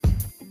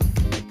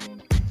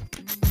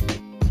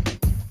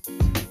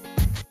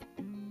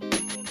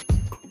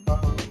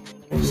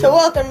So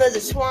welcome to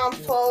the swamp,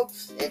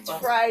 folks. It's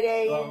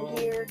Friday in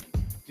here.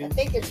 I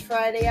think it's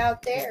Friday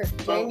out there.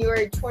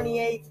 January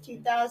 28th,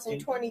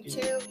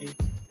 2022.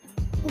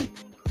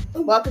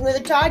 Welcome to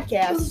the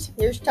Toddcast.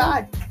 Here's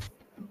Todd.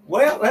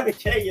 Well, let me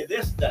tell you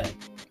this day.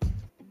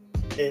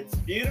 It's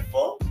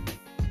beautiful.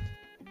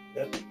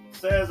 It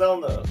says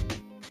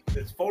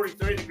it's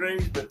 43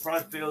 degrees, but it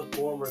probably feels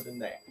warmer than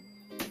that.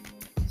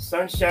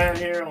 Sunshine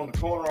here on the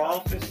corner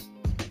office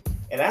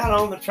and out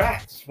on the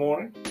track this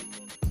morning.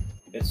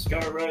 It's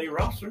Scarlet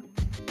Rosser.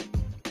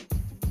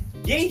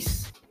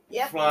 Geese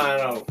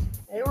flying over.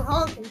 They were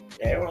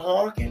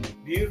honking.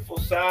 Beautiful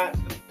sight.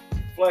 The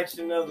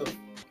reflection of the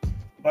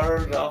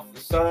birds off the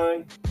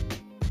sun.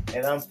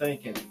 And I'm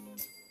thinking,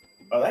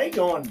 are they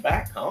going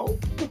back home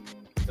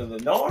to the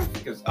north?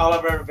 Because all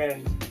I've ever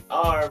been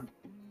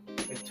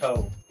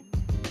told,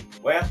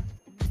 well,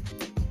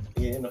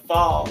 in the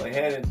fall they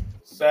headed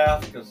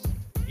south because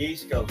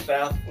geese go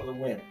south for the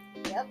winter.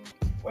 Yep.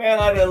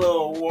 Well, I did a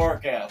little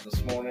workout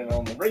this morning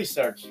on the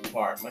research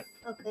department.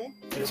 Okay.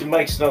 Which it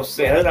makes no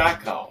sense. Who did I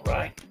call,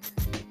 right?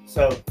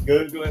 So,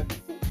 Google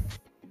it.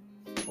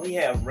 We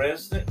have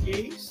resident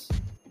geese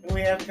and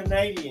we have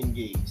Canadian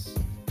geese.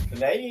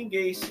 Canadian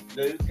geese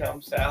do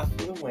come south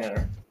for the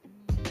winter.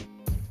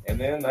 And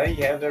then they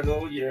have their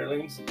little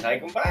yearlings and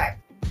take them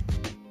back.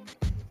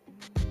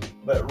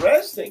 But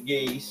resident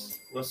geese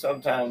will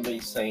sometimes be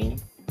seen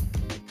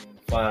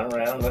flying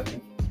around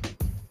looking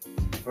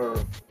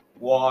for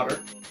water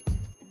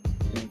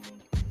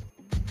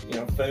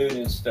and food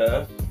and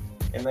stuff,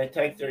 and they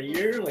take their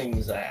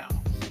yearlings out,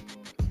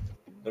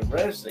 the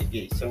resident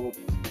geese. So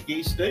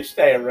geese do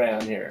stay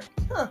around here.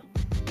 Huh.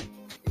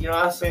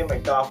 I see them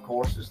at golf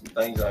courses and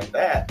things like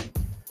that.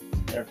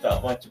 Never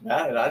thought much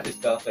about it. I just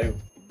thought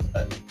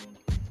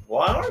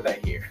why are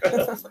they here?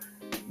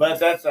 But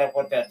that's not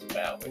what that's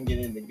about. We can get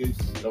into goose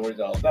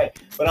stories all day.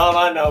 But all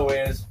I know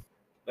is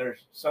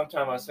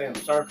sometimes I see them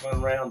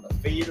circling around the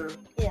feeder.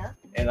 Yeah.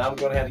 And I'm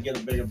going to have to get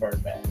a bigger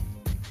bird bath.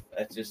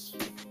 That's just,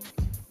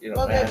 a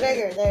little bit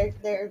bigger.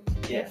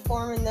 They're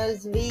forming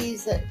those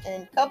V's,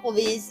 and a couple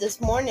V's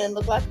this morning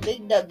look like a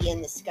big W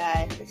in the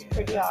sky. It's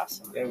pretty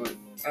awesome. They were,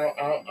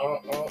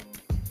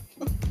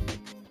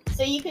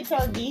 So you could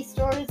tell geese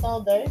stories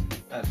all day?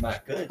 I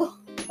might could.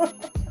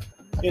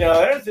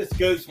 There's this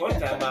goose one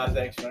time I was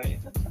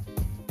x-raying.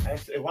 I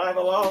said, why have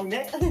a long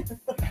neck? All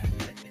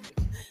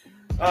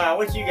right,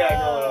 what you got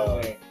going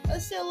on there?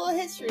 Let's do a little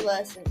history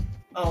lesson.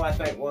 Oh, I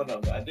think one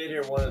of them. I did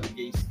hear one of the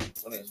geese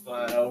when it was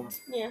flying over.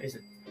 Yeah. He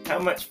said, how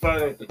much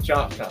further to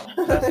Choctaw?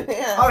 I said,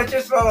 yeah. Oh, it's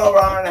just a little over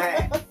an hour and a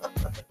half.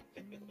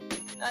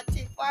 Not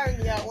too far,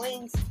 you got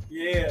wings.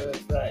 Yeah,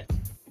 that's right.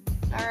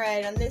 All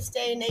right, on this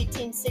day in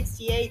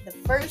 1868, the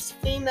first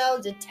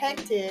female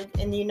detective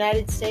in the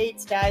United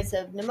States dies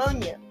of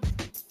pneumonia.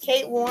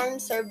 Kate Warren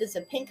served as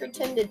a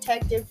Pinkerton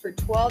detective for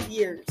 12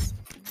 years.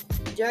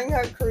 During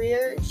her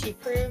career, she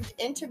proved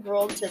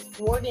integral to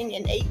thwarting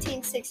an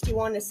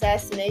 1861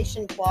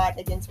 assassination plot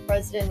against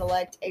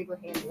President-elect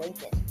Abraham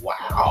Lincoln.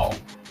 Wow.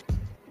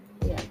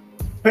 Yeah.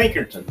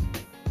 Pinkerton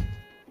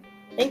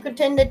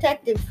Pinkerton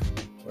detective.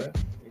 Well,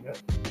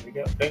 you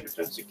got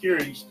Pinkerton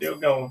Security still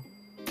going.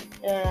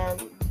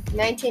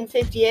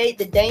 1958,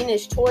 the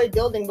Danish toy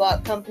building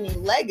block company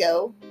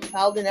Lego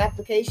filed an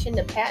application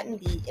to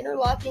patent the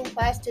interlocking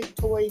plastic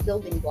toy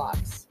building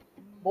blocks.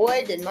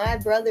 Boy, did my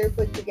brother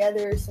put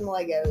together some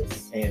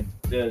Legos. And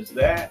does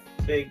that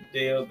big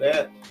deal,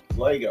 that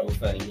Lego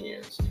thing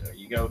is,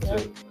 you go to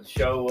a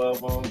show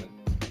of them and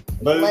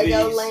movies.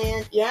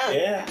 Legoland,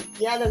 yeah,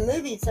 the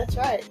movies, that's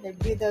right. There'd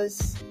be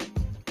those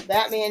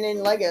Batman and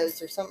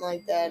Legos or something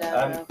like that,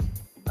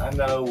 I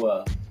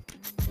know,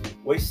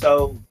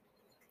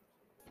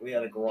 we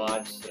had a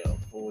garage sale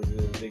before we did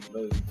a big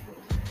move.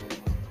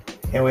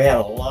 And we had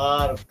a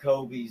lot of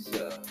Kobe's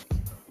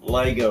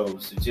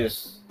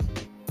Legos.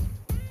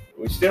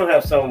 We still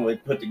have some we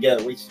put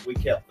together. We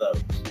kept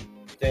those.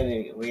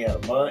 Then we had a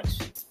bunch,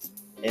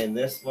 and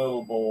this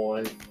little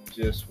boy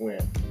just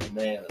went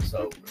bananas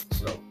over it.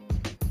 So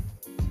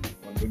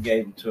when we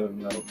gave them to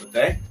him,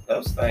 but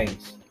those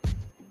things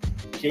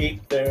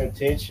keep their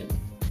attention.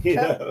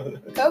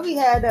 Kobe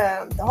had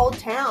the whole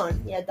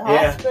town. He had the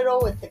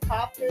hospital with the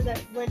copter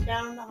that went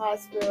down in the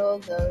hospital,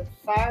 the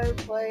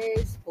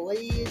fireplace,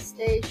 police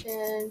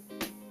station.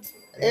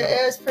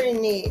 It was pretty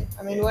neat.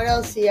 I mean, what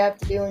else do you have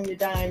to do when you're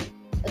dying?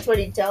 That's what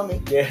he'd tell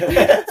me. Yeah,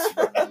 that's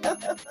right.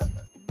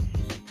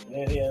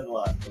 And he had a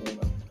lot going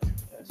on.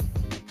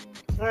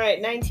 All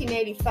right,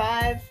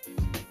 1985.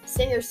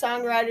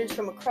 Singer-songwriters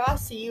from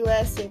across the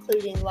U.S.,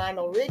 including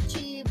Lionel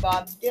Richie,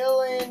 Bob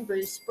Dylan,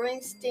 Bruce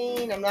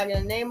Springsteen, I'm not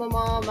going to name them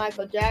all,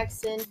 Michael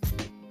Jackson.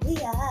 We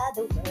are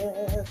the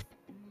world.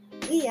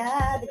 We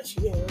are the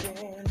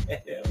children.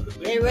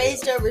 They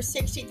raised over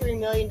 $63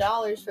 million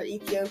for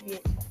Ethiopian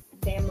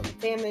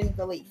famine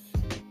relief.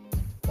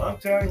 Well, I'm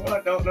telling you what,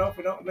 I don't know if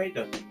we don't need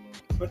to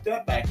put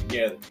that back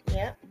together.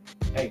 Yeah.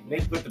 Hey,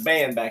 need to put the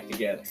band back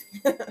together.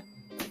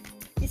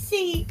 You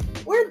see,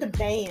 we're the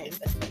band.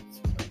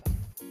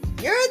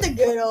 You're the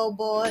good old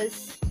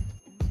boys.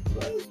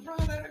 Blues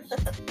Brothers.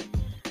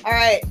 All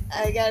right,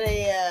 I got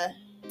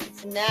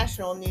some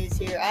national news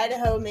here.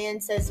 Idaho man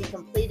says he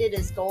completed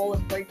his goal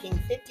of breaking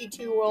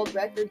 52 world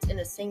records in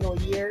a single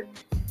year.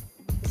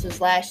 This was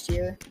last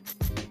year.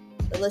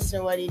 But listen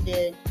to what he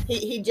did.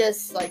 He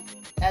just, like,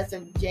 as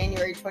of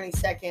January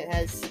 22nd,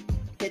 has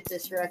hit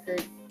this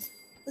record.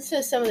 Listen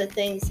to some of the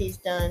things he's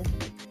done,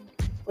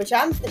 which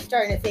I'm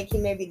starting to think he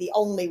may be the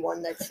only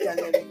one that's done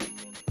it.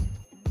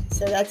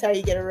 So that's how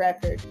you get a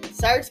record.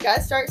 Got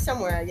to start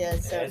somewhere, I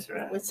guess. So, That's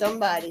right. With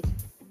somebody.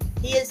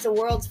 He is the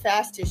world's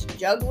fastest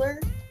juggler,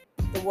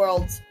 the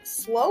world's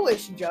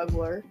slowest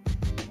juggler,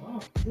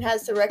 Wow. and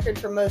has the record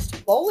for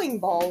most bowling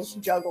balls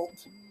juggled.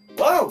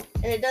 Whoa!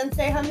 And it doesn't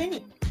say how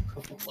many.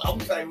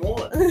 I'm saying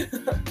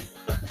one.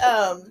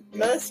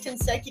 Most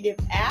consecutive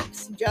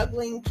apps,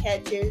 juggling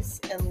catches,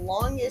 and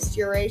longest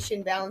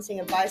duration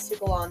balancing a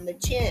bicycle on the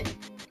chin.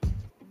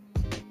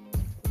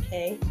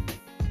 Okay.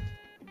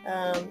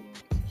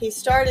 He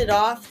started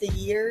off the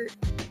year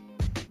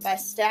by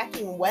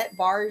stacking wet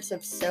bars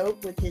of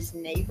soap with his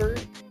neighbor.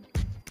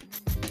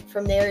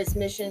 From there, his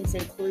missions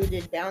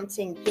included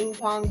bouncing ping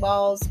pong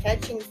balls,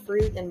 catching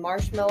fruit and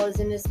marshmallows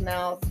in his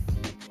mouth,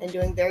 and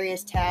doing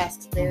various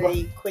tasks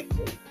very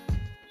quickly.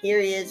 Here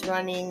he is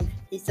running.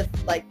 He's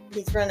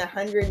run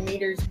 100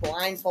 meters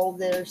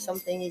blindfolded or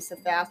something. He's the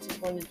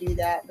fastest one to do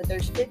that. But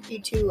there's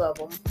 52 of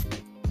them,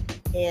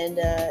 and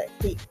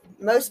he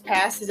most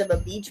passes of a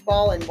beach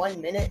ball in 1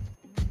 minute.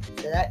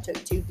 So that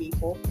took 2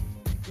 people.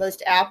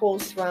 Most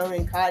apples thrown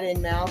and caught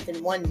in mouth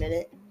in 1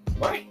 minute.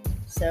 What?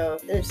 So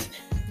there's.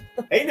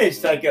 He needs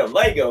to take up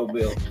Lego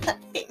build. I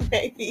think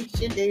maybe you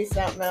should do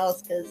something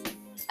else because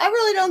I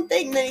really don't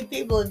think many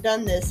people have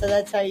done this. So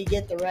that's how you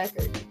get the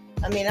record.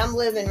 I mean, I'm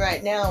living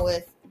right now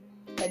with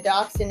a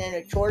dachshund and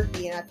a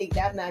Chorky, and I think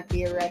that might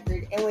be a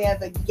record. And we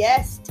have a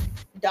guest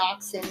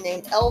dachshund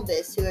named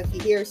Elvis, who, if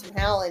you hear some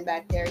howling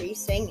back there, he's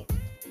singing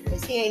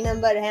because he ain't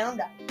nothing but a hound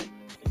dog.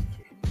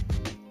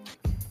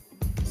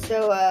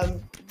 So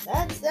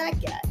that's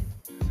that guy.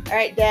 All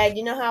right, Dad,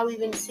 you know how we've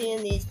been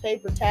seeing these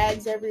paper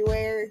tags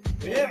everywhere?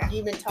 Yeah.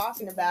 You've been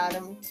talking about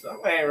them.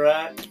 Something ain't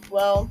right.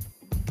 Well,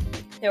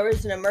 there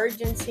was an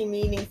emergency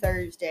meeting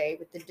Thursday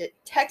with the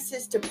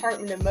Texas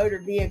Department of Motor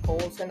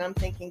Vehicles, and I'm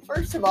thinking,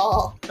 first of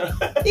all,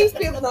 these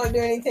people don't do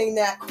anything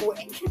that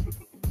quick.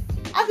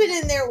 I've been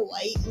in there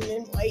waiting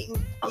and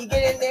waiting. You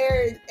get in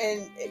there,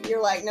 and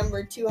you're like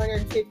number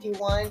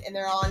 251, and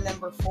they're on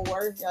number 4.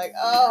 You're like,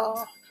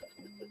 oh.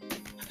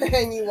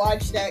 And you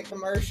watch that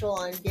commercial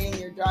on getting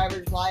your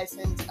driver's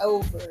license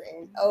over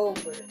and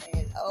over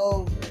and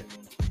over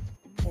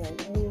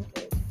and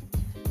over.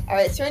 All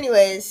right, so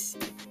anyways,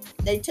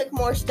 they took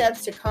more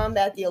steps to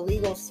combat the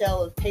illegal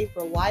sale of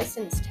paper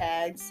license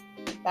tags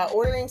by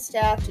ordering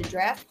staff to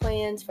draft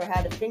plans for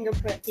how to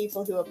fingerprint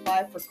people who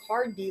apply for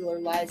car dealer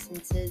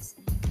licenses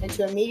and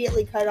to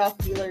immediately cut off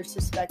dealers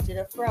suspected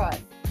of fraud.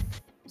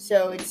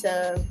 So it's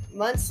a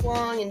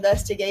months-long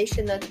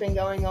investigation that's been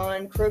going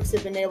on. Crooks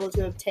have been able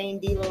to obtain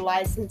dealer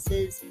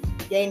licenses,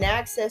 gain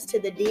access to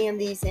the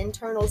DMV's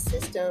internal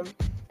system,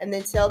 and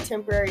then sell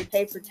temporary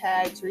paper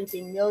tags,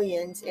 reaping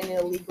millions in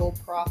illegal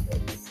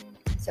profits.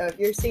 So if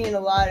you're seeing a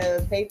lot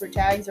of paper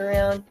tags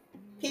around,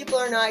 people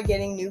are not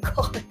getting new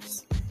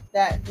cars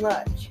that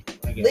much.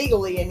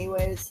 Legally,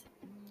 anyways.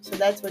 So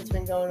that's what's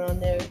been going on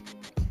there.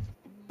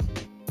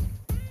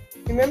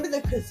 Remember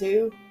the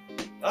kazoo?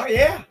 Oh,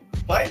 yeah.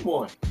 Played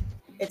one.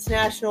 It's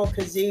National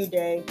Kazoo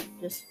Day.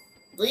 Just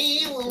I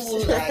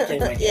can't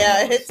make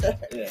yeah, it.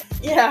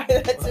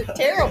 that's a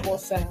terrible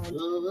sound.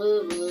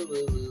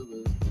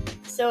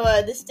 So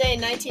this day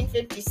in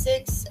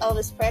 1956,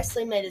 Elvis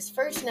Presley made his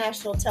first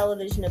national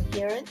television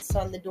appearance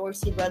on the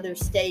Dorsey Brothers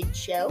stage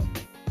show.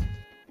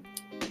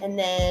 And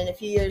then a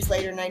few years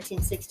later,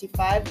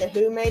 1965, The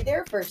Who made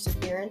their first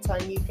appearance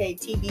on UK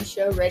TV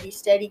show Ready,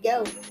 Steady,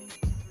 Go.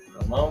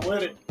 Come on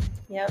with it.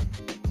 Yep.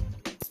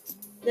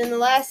 Then the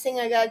last thing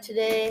I got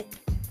today,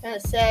 kind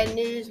of sad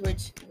news,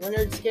 which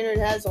Lynyrd Skynyrd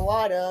has a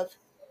lot of.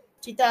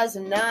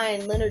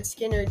 2009, Lynyrd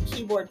Skynyrd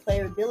keyboard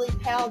player Billy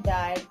Powell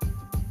died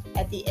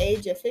at the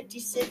age of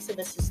 56 of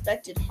a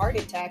suspected heart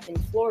attack in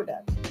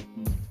Florida.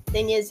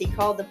 Thing is, he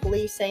called the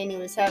police saying he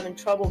was having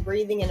trouble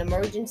breathing, and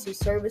emergency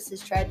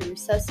services tried to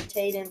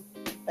resuscitate him,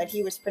 but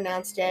he was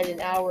pronounced dead an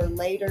hour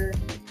later.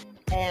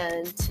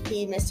 And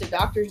he missed a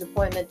doctor's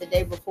appointment the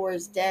day before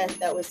his death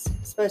that was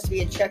supposed to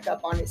be a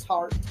checkup on his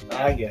heart.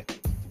 I get it.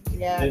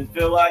 Yeah. Didn't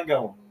feel like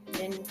going.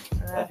 And,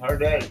 I've heard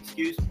that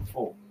excuse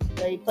before.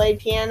 so he played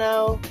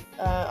piano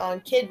on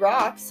Kid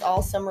Rocks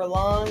all summer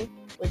long,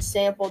 which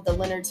sampled the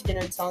Lynyrd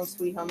Skynyrd song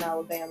Sweet Home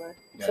Alabama.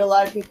 Yeah. So a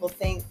lot of people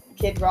think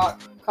Kid Rock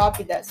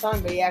copied that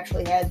song, but he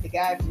actually had the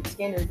guy from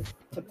Skynyrd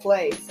to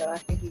play. So I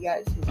think he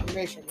got some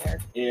permission there.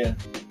 Yeah.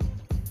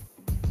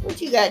 What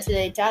you got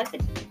today, Todd?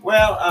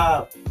 Well,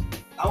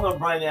 I'm going to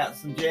bring out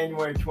some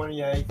January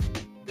 28th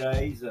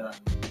days.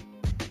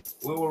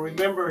 We will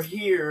remember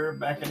here,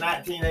 back in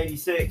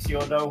 1986,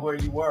 you'll know where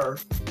you were.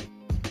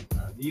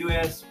 The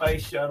U.S.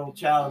 Space Shuttle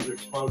Challenger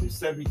exploded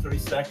 73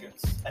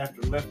 seconds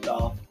after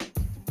liftoff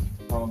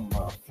from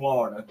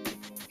Florida,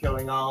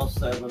 killing all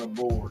 7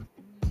 aboard.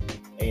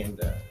 And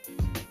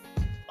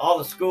all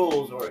the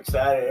schools were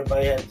excited.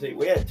 Everybody had TV.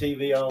 We had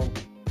TV on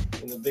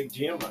in the big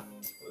gym I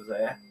was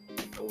at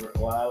over at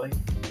Wiley.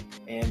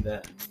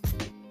 And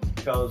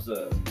because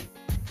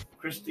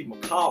Christy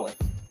McAuliffe,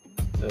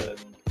 the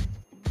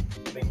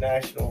big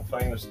national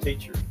famous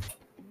teacher,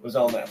 was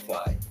on that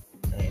flight.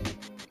 And a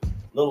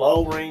little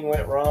O-ring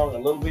went wrong, a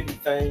little bitty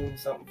thing,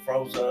 something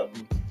froze up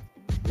and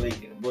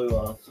leaked and it blew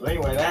off. So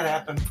anyway, that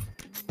happened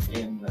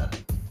in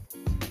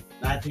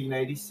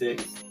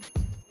 1986.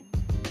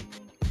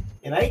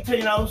 In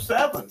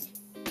 1807,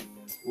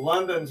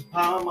 London's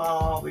Pall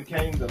Mall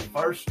became the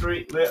first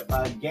street lit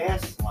by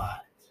gas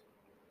lights.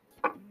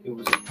 It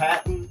was a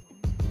patent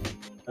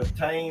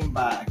obtained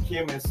by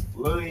chemist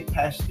Louis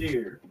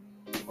Pasteur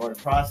for a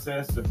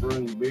process of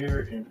brewing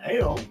beer and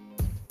ale.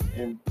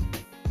 And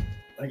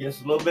I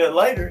guess a little bit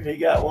later, he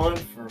got one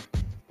for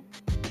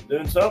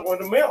doing something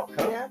with the milk,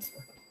 huh? Yeah.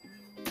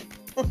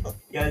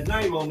 Got his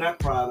name on that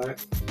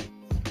product.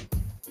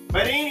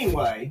 But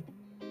anyway,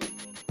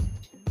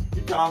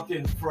 you're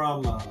talking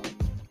from, I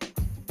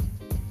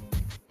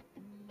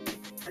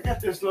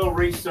got this little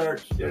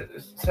research,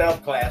 it's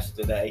health class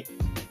today,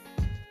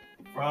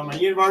 from a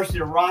University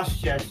of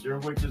Rochester,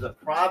 which is a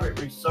private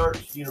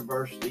research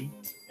university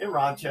in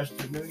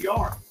Rochester, New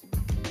York.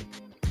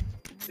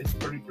 It's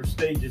pretty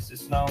prestigious.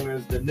 It's known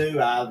as the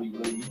New Ivy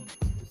League,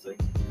 as they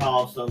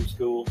call some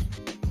schools.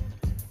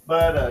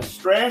 But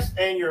stress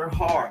and your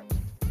heart.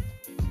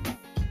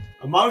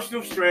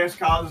 Emotional stress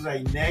causes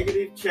a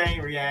negative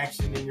chain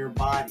reaction in your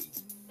body.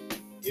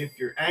 If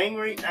you're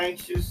angry,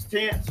 anxious,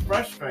 tense,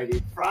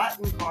 frustrated,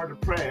 frightened, or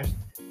depressed,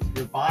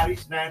 your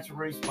body's natural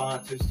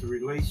response is to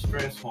release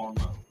stress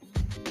hormones.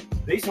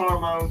 These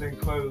hormones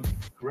include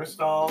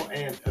cortisol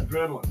and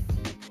adrenaline.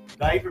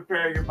 They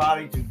prepare your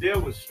body to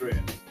deal with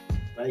stress.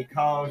 They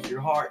cause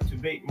your heart to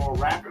beat more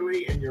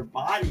rapidly and your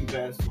body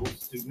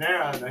vessels to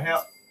narrow to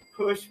help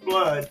push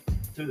blood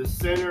to the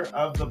center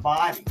of the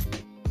body.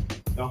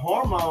 The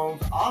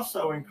hormones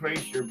also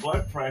increase your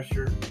blood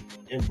pressure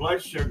and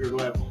blood sugar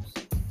levels.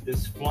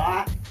 This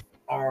flight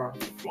or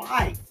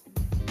flight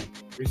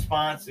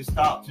response is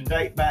thought to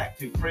date back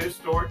to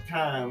prehistoric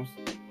times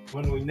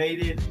when we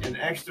needed an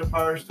extra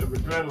burst of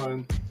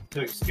adrenaline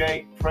to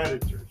escape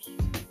predators.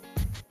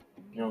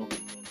 You know,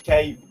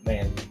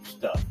 caveman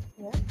stuff.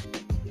 Yeah.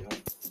 You know,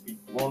 if you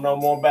want to know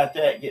more about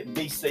that, get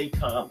BC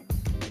Comics.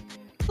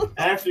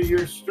 After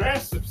your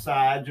stress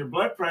subsides, your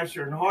blood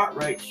pressure and heart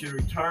rate should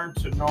return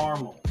to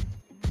normal.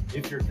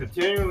 If you're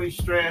continually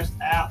stressed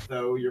out,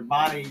 though, your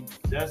body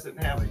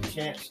doesn't have a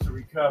chance to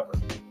recover.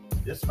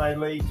 This may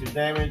lead to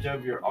damage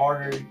of your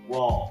artery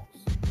walls.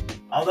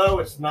 Although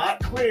it's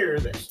not clear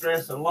that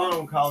stress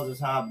alone causes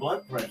high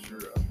blood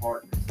pressure or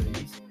heart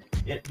disease,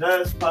 it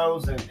does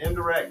pose an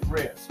indirect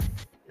risk.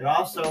 It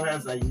also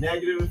has a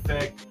negative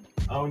effect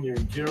on your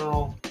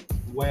general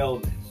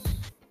wellness.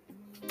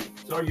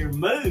 So your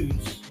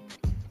moods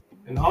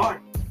and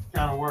heart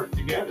kind of work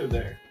together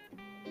there.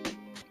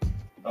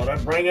 Thought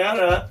I'd bring that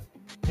up,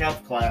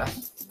 health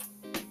class.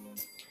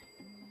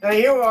 Now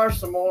here are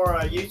some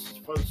more uses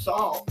for the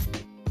salt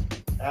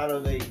out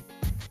of the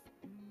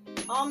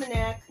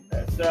Almanac.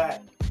 That's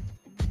that.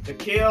 To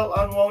kill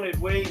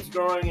unwanted weeds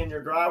growing in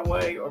your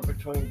driveway or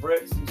between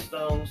bricks and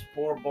stones,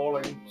 pour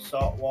boiling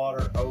salt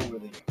water over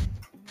them.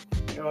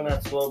 You know, and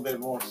that's a little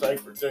bit more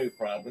safer too,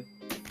 probably.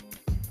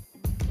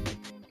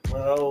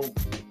 When old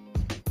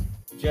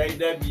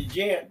J.W.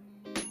 Gent,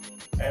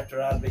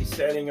 after I'd be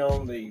sitting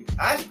on the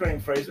ice cream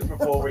freezer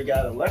before we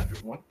got an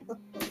electric one,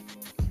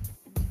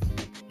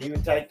 he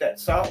would take that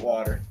salt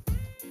water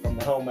from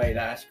the homemade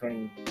ice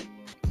cream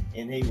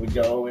and he would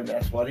go, and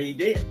that's what he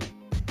did.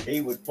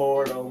 He would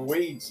pour it on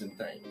weeds and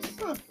things,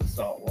 the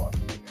salt water.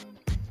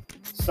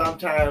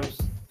 Sometimes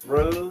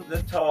through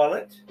the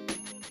toilet,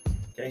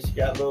 in case you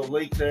got a little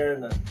leak there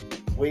and the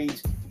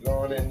weeds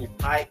growing in your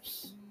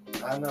pipes.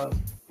 I know.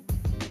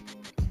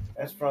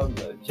 That's from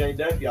the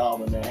J.W.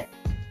 Almanac.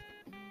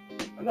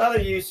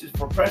 Another use is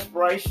for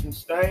perspiration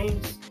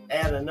stains.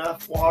 Add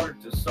enough water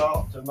to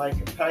salt to make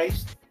a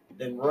paste,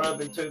 then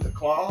rub into the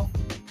cloth.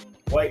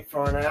 Wait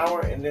for an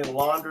hour and then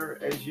launder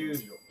as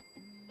usual.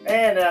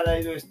 And now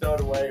they just throw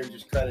it away or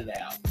just cut it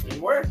out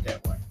and wear it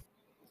that way.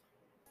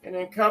 And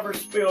then cover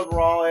spilled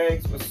raw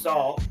eggs with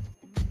salt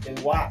and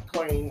wipe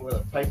clean with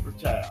a paper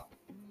towel.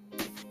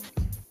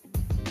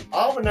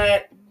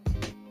 Almanac,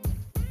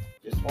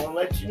 just want to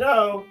let you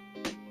know,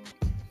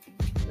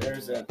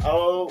 there's an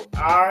old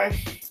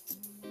Irish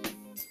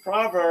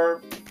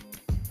proverb,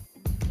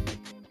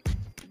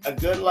 a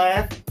good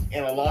laugh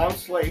and a long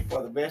sleep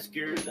are the best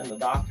cures in the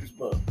doctor's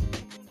book.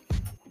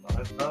 So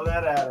let's throw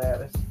that out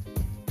at us.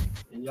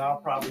 And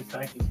y'all probably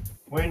thinking,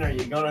 when are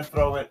you going to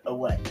throw it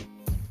away?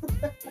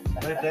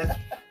 But that's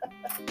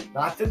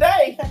not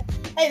today.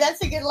 Hey,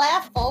 that's a good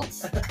laugh,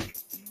 folks.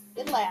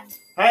 Good laugh.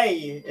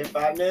 Hey, if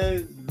I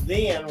knew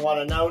then what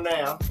I know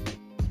now,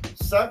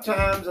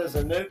 sometimes as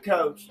a new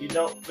coach, you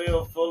don't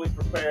feel fully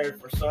prepared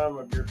for some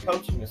of your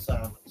coaching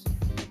assignments.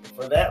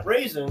 For that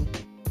reason,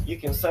 you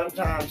can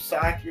sometimes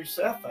psych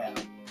yourself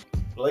out.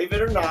 believe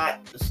it or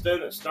not, the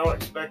students don't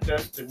expect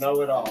us to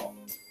know it all.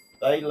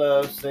 They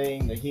love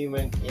seeing the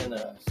human in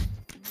us.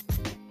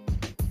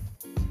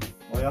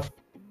 Well,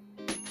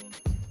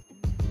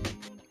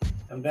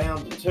 I'm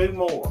down to 2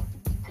 more.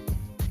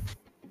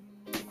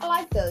 I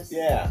like those.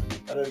 Yeah,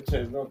 I do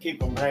too. We'll keep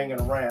them hanging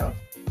around,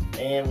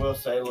 and we'll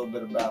say a little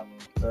bit about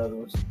the other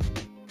ones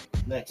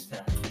next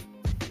time.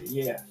 But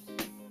yeah,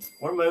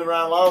 we're moving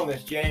right along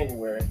this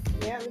January.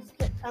 Yeah, it's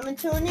coming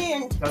to an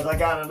end. Because I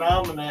got an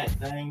almanac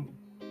thing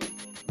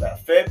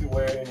about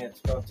February, and it's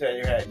going to tell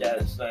you how it got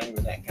its name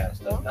and that kind of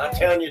stuff. Okay. Not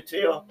telling you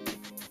till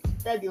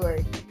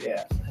February.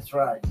 Yeah, that's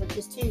right. Which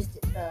is Tuesday.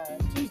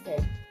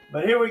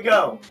 But here we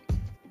go.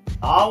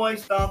 I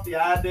always thought the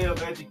idea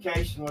of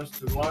education was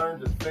to learn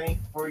to think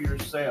for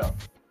yourself.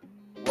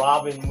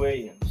 Robin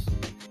Williams.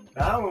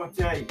 Now, I'm going to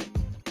tell you,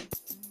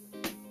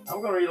 I'm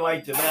going to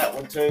relate to that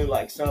one too,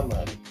 like some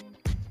of it.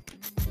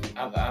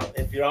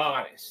 If you're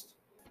honest,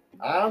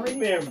 I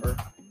remember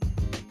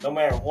no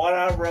matter what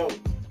I wrote,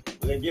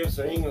 they give us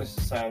an English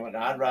assignment,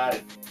 I'd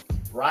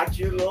write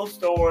you a little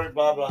story,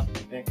 blah, blah,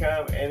 and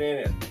come, and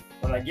then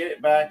when I get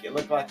it back, it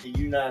looked like the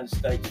United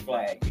States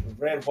flag. It was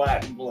red,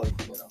 white, and blue,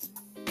 you know,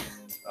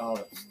 all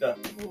that stuff.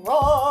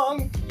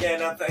 Wrong. Yeah,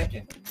 and I'm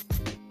thinking,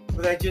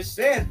 well, they just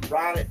said,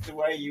 write it the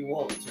way you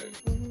want to.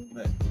 Mm-hmm.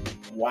 But,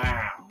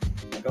 wow.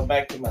 I go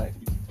back to my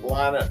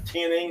line up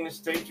 10 English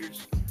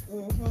teachers.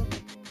 Mm-hmm.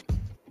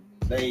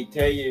 They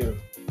tell you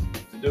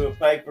to do a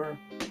paper,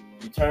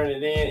 you turn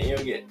it in, and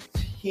you'll get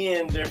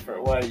 10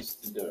 different ways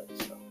to do it.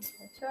 So,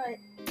 that's right.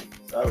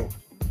 So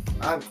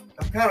I'm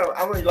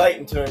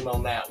relating to him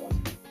on that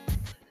one.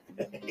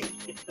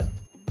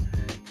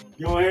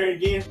 You want to hear it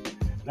again?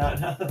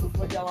 No.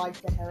 Would you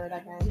like to hear it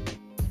again?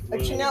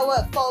 But you know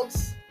what,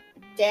 folks?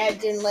 Dad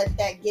didn't let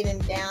that get him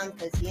down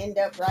because he ended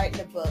up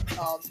writing a book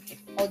called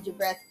Hold Your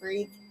Breath,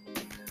 Breathe.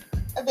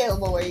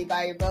 Available where you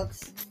buy your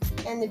books.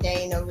 And the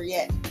day ain't over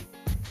yet.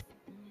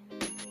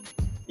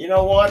 You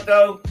know what,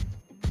 though?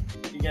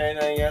 You got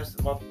anything else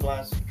to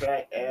multiply,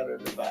 subtract, add, or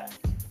divide?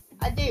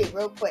 I do,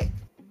 real quick.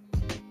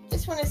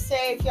 Just want to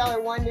say, if y'all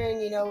are wondering,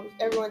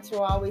 every once in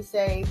a while we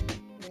say,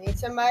 you need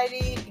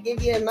somebody to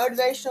give you a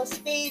motivational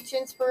speech,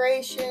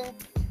 inspiration.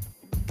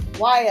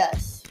 Why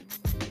us?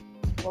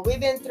 Well,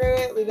 we've been through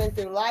it. We've been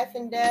through life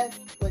and death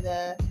with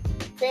a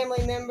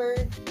family member,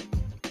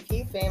 a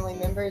few family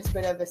members,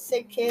 but of a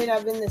sick kid.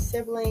 I've been the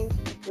sibling.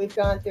 We've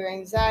gone through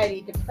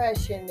anxiety,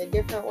 depression, the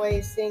different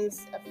ways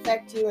things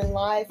affect you in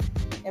life.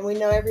 And we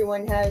know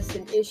everyone has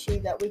an issue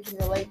that we can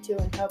relate to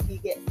and help you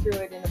get through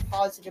it in a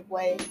positive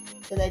way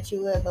so that you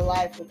live a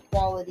life with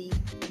quality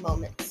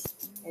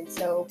moments. And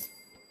so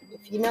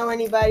if you know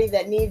anybody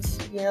that needs,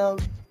 a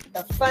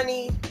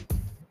funny,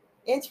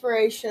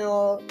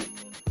 inspirational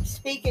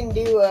speaking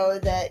duo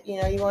that, you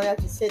won't have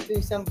to sit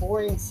through some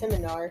boring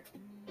seminar,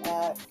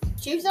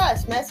 choose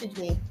us. Message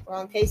me. We're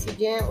on Casey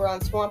Gent. We're on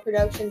Swamp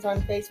Productions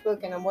on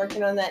Facebook, and I'm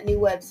working on that new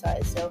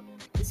website. So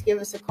just give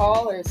us a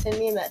call or send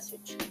me a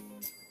message.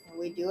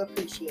 We do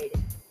appreciate it.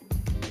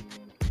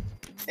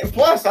 And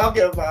plus, I'll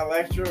give my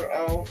lecture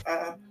on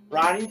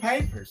writing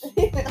papers.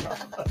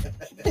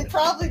 And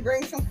probably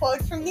bring some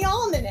quotes from the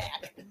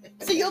almanac.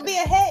 So you'll be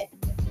ahead.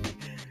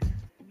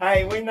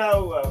 Hey, we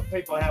know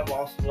people have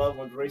lost some loved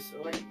ones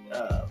recently.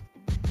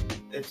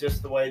 It's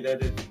just the way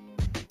that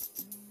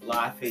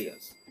life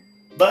is.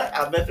 But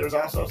I bet there's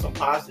also some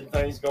positive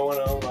things going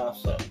on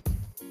also.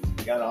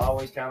 You got to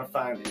always kind of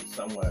find it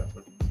somewhere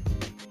with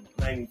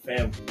maybe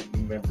family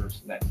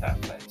members and that type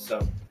of thing.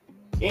 So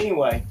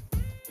anyway,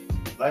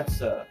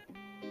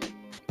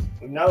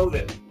 we know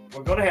that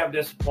we're going to have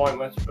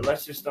disappointments, but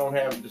let's just don't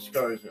have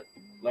discouragement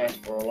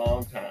last for a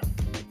long time.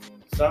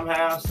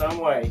 Somehow, some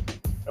way,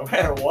 no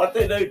matter what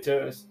they do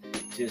to us,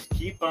 just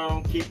keep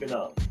on keeping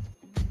on.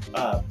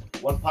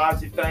 One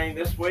positive thing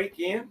this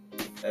weekend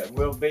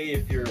will be,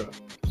 if you're a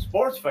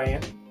sports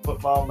fan,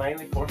 football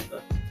mainly, of course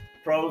the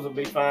pros will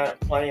be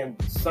playing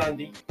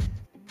Sunday.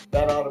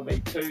 That ought to be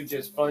 2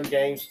 just fun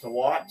games to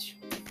watch.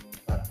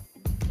 I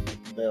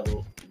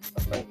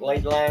think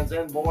lady lines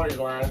and boys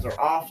lines are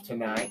off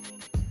tonight,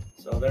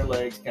 so their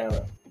legs kind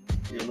of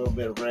get a little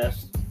bit of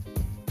rest.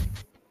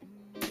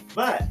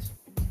 But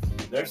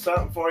there's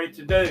something for you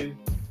to do,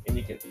 and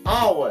you can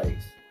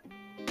always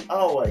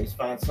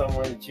find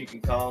someone that you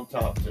can call and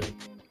talk to.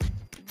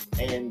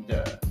 And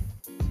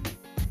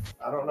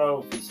I don't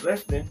know if he's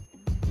listening,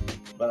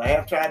 but I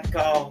have tried to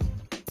call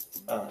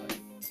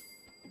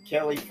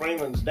Kelly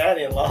Freeman's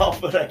daddy-in-law,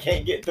 but I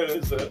can't get to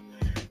his,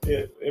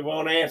 it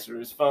won't answer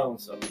his phone,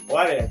 so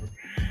whatever.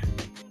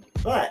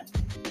 But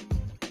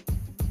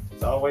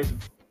it's always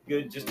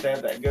good just to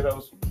have that good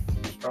old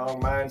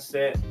strong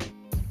mindset.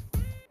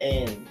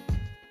 And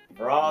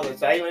for all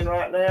that's ailing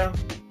right now,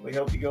 we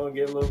hope you're going to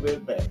get a little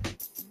bit better.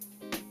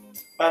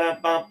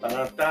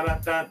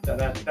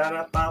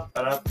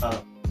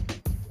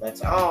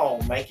 Let's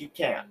all make it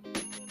count.